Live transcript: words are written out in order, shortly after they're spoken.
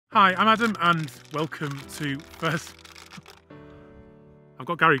Hi, I'm Adam and welcome to First... I've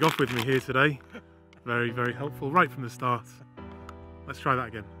got Gary Gough with me here today. Very, very helpful right from the start. Let's try that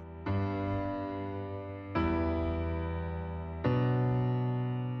again.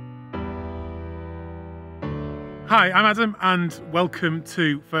 Hi, I'm Adam and welcome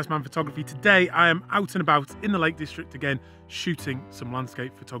to First Man Photography. Today I am out and about in the Lake District again, shooting some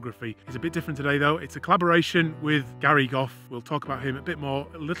landscape photography. It's a bit different today though. It's a collaboration with Gary Gough. We'll talk about him a bit more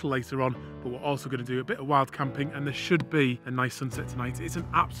a little later on, but we're also going to do a bit of wild camping and there should be a nice sunset tonight. It's an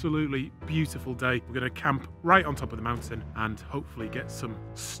absolutely beautiful day. We're going to camp right on top of the mountain and hopefully get some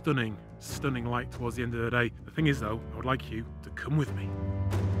stunning light towards the end of the day. The thing is though, I would like you to come with me.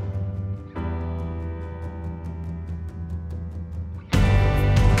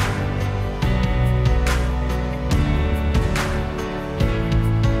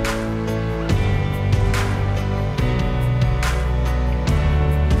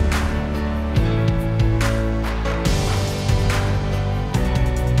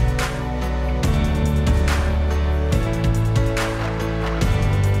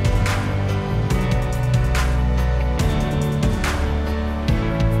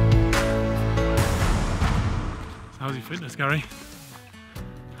 How's your fitness, Gary?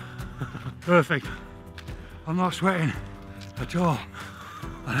 Perfect. I'm not sweating at all.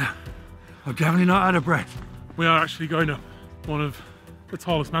 I'm definitely not out of breath. We are actually going up one of the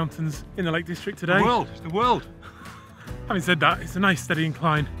tallest mountains in the Lake District today. It's the world. Having said that, it's a nice steady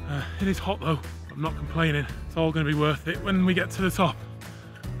incline. It is hot though. I'm not complaining. It's all going to be worth it when we get to the top.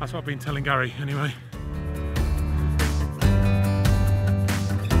 That's what I've been telling Gary anyway.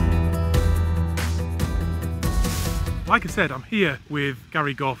 Like I said, I'm here with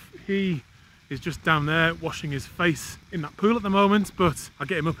Gary Gough. He is just down there washing his face in that pool at the moment, but I'll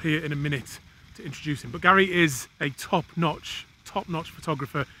get him up here in a minute to introduce him. But Gary is a top-notch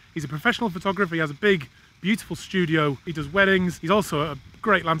photographer. He's a professional photographer. He has a big, beautiful studio. He does weddings. He's also a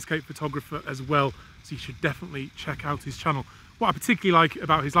great landscape photographer as well, so you should definitely check out his channel. What I particularly like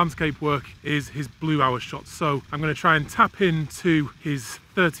about his landscape work is his blue hour shots. So I'm going to try and tap into his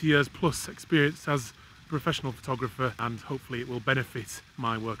 30 years plus experience as professional photographer and hopefully it will benefit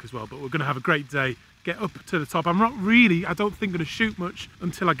my work as well. But we're going to have a great day, get up to the top. I'm not really, I don't think, going to shoot much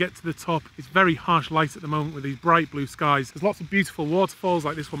until I get to the top. It's very harsh light at the moment with these bright blue skies. There's lots of beautiful waterfalls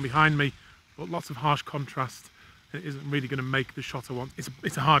like this one behind me, but lots of harsh contrast. It isn't really going to make the shot I want.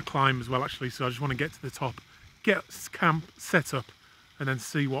 It's a hard climb as well actually, so I just want to get to the top, get camp set up and then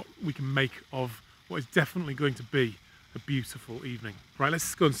see what we can make of what is definitely going to be a beautiful evening. Right,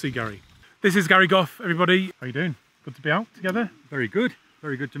 let's go and see Gary. This is Gary Gough, everybody. How are you doing? Good to be out together? Very good.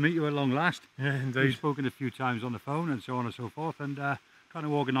 Very good to meet you at long last. Yeah, indeed. We've spoken a few times on the phone and so on and so forth, and trying to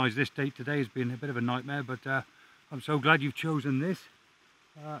organise this date today has been a bit of a nightmare, but I'm so glad you've chosen this,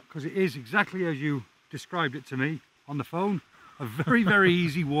 because it is exactly as you described it to me on the phone. A very, very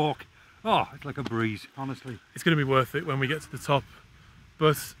easy walk. Oh, it's like a breeze, honestly. It's going to be worth it when we get to the top.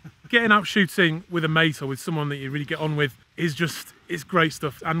 But getting out shooting with a mate or with someone that you really get on with is just, it's great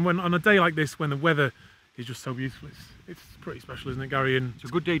stuff. And when on a day like this, when the weather is just so beautiful, it's pretty special, isn't it, Gary? And it's a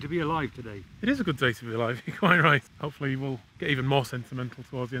good day to be alive today. It is a good day to be alive, you're quite right. Hopefully we'll get even more sentimental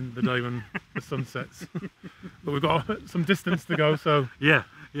towards the end of the day when the sun sets. But we've got some distance to go, so yeah,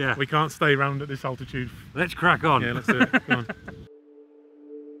 we can't stay around at this altitude. Let's crack on. Yeah, let's do it. Go on.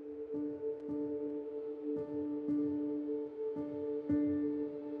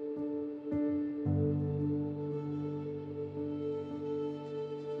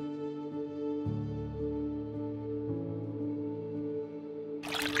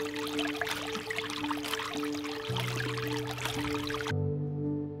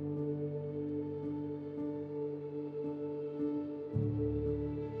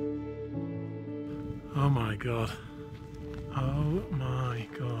 Oh my god. Oh my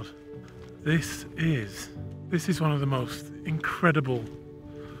god. This is one of the most incredible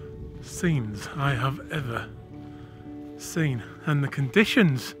scenes I have ever seen. And the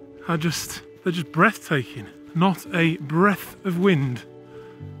conditions are they're just breathtaking. Not a breath of wind.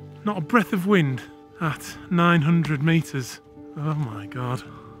 Not a breath of wind at 900 meters. Oh my god.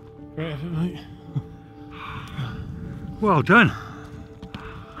 Great effort, mate. Well done.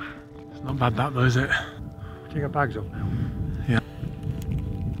 It's not bad that though, is it? Take our bags off now. Yeah.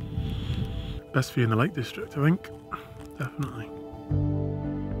 Best view in the Lake District, I think. Definitely.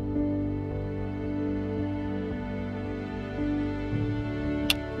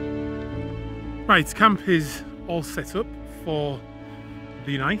 Right, camp is all set up for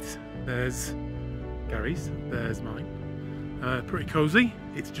the night. There's Gary's, there's mine. Pretty cosy.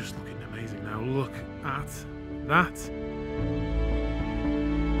 It's just looking amazing now. Look at that.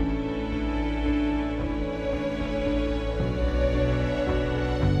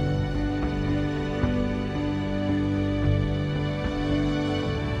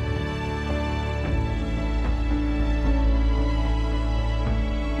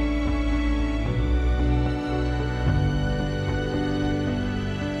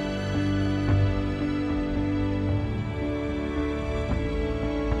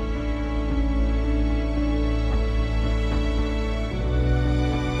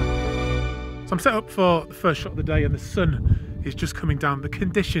 So I'm set up for the first shot of the day and the sun is just coming down. The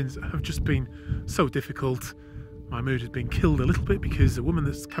conditions have just been so difficult. My mood has been killed a little bit because a woman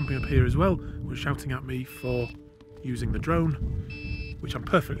that's camping up here as well was shouting at me for using the drone, which I'm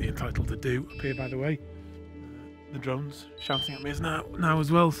perfectly entitled to do up here, by the way. The drone's shouting at me now as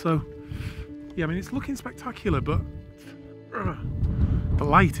well, so yeah, I mean, it's looking spectacular, but the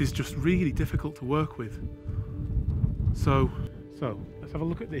light is just really difficult to work with. So let's have a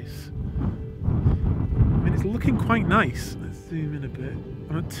look at this. I mean, it's looking quite nice. Let's zoom in a bit.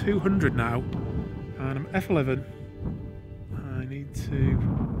 I'm at 200 now, and I'm F11. I need to,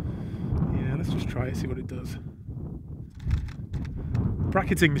 yeah, let's just try it, see what it does.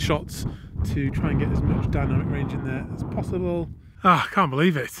 Bracketing the shots to try and get as much dynamic range in there as possible. Ah, I can't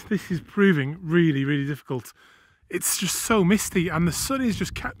believe it. This is proving really, really difficult. It's just so misty and the sun is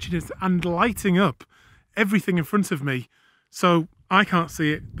just catching it and lighting up everything in front of me. So I can't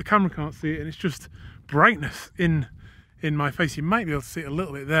see it, the camera can't see it, and it's just brightness in my face. You might be able to see it a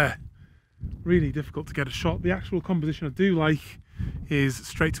little bit there. Really difficult to get a shot. The actual composition I do like is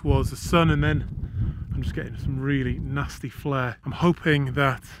straight towards the sun, and then I'm just getting some really nasty flare. I'm hoping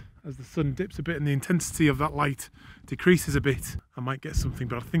that as the sun dips a bit and the intensity of that light decreases a bit, I might get something,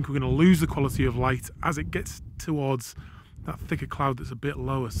 but I think we're going to lose the quality of light as it gets towards that thicker cloud that's a bit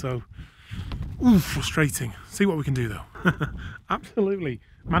lower. So, ooh, frustrating. See what we can do though. Absolutely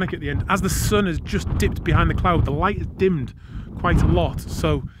manic at the end. As the sun has just dipped behind the cloud, the light has dimmed quite a lot,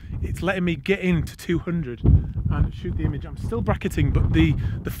 so it's letting me get into 200 and shoot the image. I'm still bracketing, but the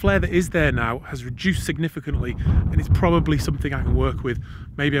flare that is there now has reduced significantly, and it's probably something I can work with,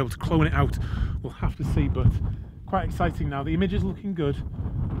 maybe able to clone it out. We'll have to see, but quite exciting now. The image is looking good.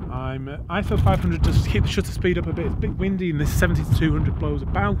 I'm ISO 500 just to keep the shutter speed up a bit. It's a bit windy and this 70 to 200 blows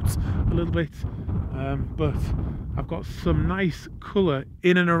about a little bit, but I've got some nice colour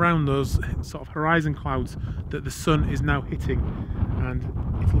in and around those sort of horizon clouds that the sun is now hitting, and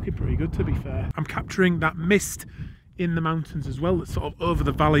it's looking pretty good, to be fair. I'm capturing that mist in the mountains as well, that's sort of over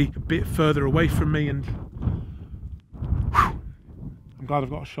the valley a bit further away from me, and whew, I'm glad I've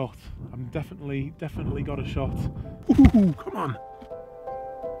got a shot. I'm definitely got a shot. Ooh, come on.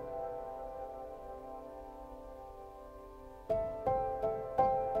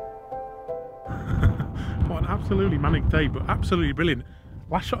 What an absolutely manic day, but absolutely brilliant.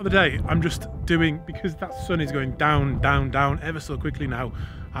 Last shot of the day, I'm just doing, because that sun is going down, down, down ever so quickly now,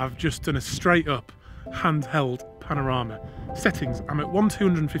 I've just done a straight up handheld panorama. Settings, I'm at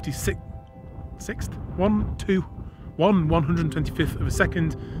 1/256th, 1/125th of a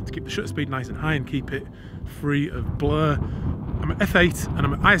second to keep the shutter speed nice and high and keep it free of blur. I'm at f8 and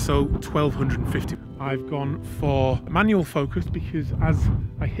I'm at ISO 1250. I've gone for manual focus because as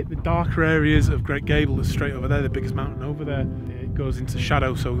I hit the darker areas of Great Gable, that's straight over there, the biggest mountain over there, it goes into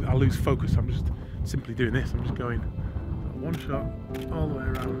shadow, so I lose focus. I'm just simply doing this. I'm just going one shot all the way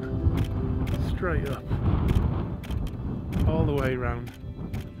around, straight up, all the way around,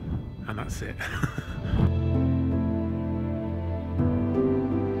 and that's it.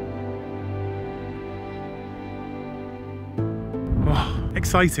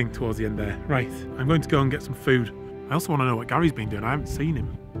 Exciting towards the end there. Right, I'm going to go and get some food. I also want to know what Gary's been doing. I haven't seen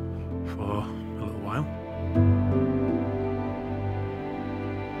him for a little while.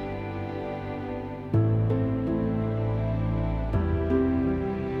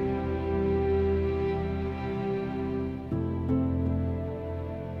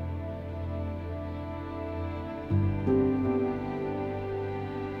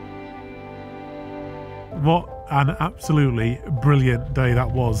 What an absolutely brilliant day that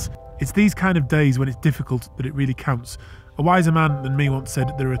was. It's these kind of days when it's difficult that it really counts. A wiser man than me once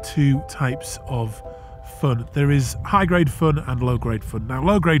said there are two types of fun. There is high-grade fun and low-grade fun. Now,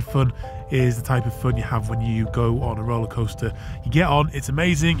 low-grade fun is the type of fun you have when you go on a roller coaster. You get on, it's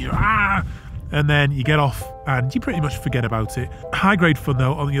amazing, you're and then you get off and you pretty much forget about it. High-grade fun,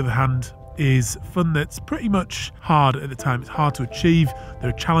 though, on the other hand, is fun that's pretty much hard at the time. It's hard to achieve, there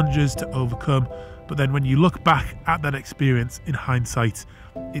are challenges to overcome, but then when you look back at that experience in hindsight,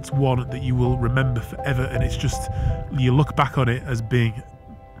 it's one that you will remember forever, and it's just, you look back on it as being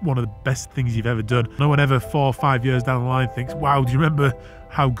one of the best things you've ever done. No one ever 4 or 5 years down the line thinks, wow, do you remember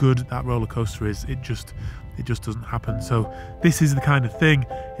how good that roller coaster is? It just doesn't happen. So this is the kind of thing.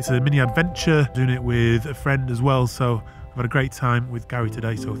 It's a mini adventure, doing it with a friend as well. So I've had a great time with Gary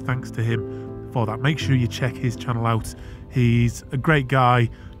today, so thanks to him for that. Make sure you check his channel out. He's a great guy,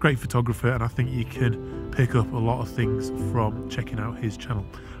 great photographer, and I think you can pick up a lot of things from checking out his channel.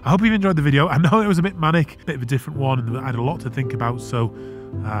 I hope you've enjoyed the video. I know it was a bit manic, a bit of a different one, and I had a lot to think about, so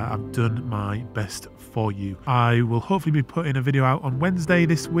I've done my best for you. I will hopefully be putting a video out on Wednesday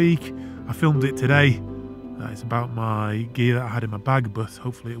this week. I filmed it today. It's about my gear that I had in my bag, but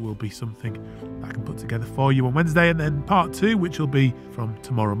hopefully it will be something that I can put together for you on Wednesday. And then part 2, which will be from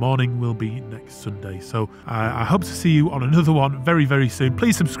tomorrow morning, will be next Sunday. So I hope to see you on another one very, very soon.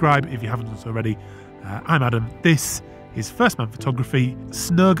 Please subscribe if you haven't done so already. I'm Adam. This is First Man Photography,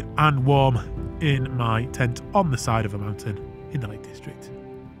 snug and warm in my tent on the side of a mountain in the Lake District.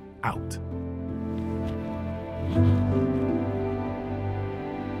 Out.